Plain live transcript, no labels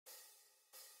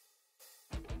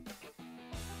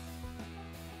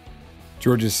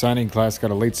Georgia's signing class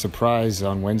got a late surprise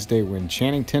on Wednesday when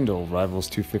Channing Tindall, Rivals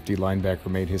 250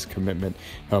 linebacker, made his commitment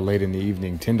late in the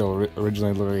evening. Tindall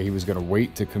originally looked like he was going to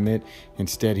wait to commit.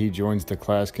 Instead, he joins the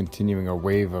class, continuing a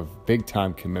wave of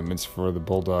big-time commitments for the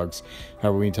Bulldogs.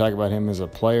 When we talk about him as a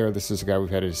player, this is a guy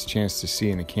we've had a chance to see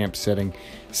in a camp setting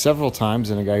several times,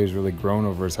 and a guy who's really grown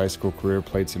over his high school career,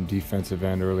 played some defensive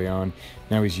end early on.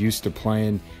 Now he's used to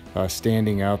playing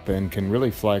standing up and can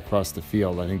really fly across the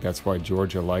field. I think that's why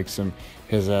Georgia likes him,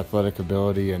 his athletic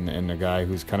ability, and a guy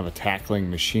who's kind of a tackling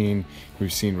machine.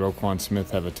 We've seen Roquan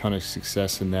Smith have a ton of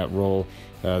success in that role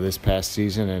this past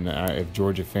season, and if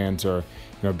Georgia fans are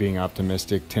being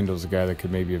optimistic, Tindall's a guy that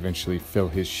could maybe eventually fill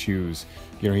his shoes.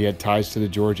 He had ties to the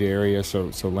Georgia area,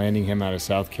 so landing him out of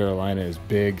South Carolina is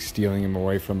big. Stealing him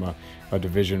away from a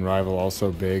division rival,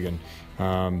 also big.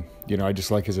 And I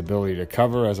just like his ability to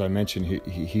cover. As I mentioned,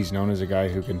 he's known as a guy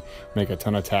who can make a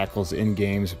ton of tackles in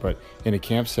games, but in a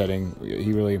camp setting,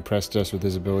 he really impressed us with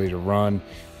his ability to run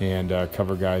and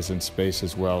cover guys in space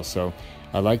as well. So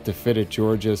I like the fit at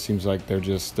Georgia. Seems like they're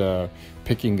just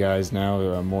picking guys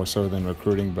now more so than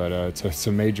recruiting, but it's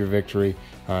a major victory,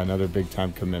 another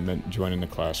big-time commitment joining the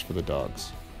class for the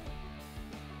Dogs.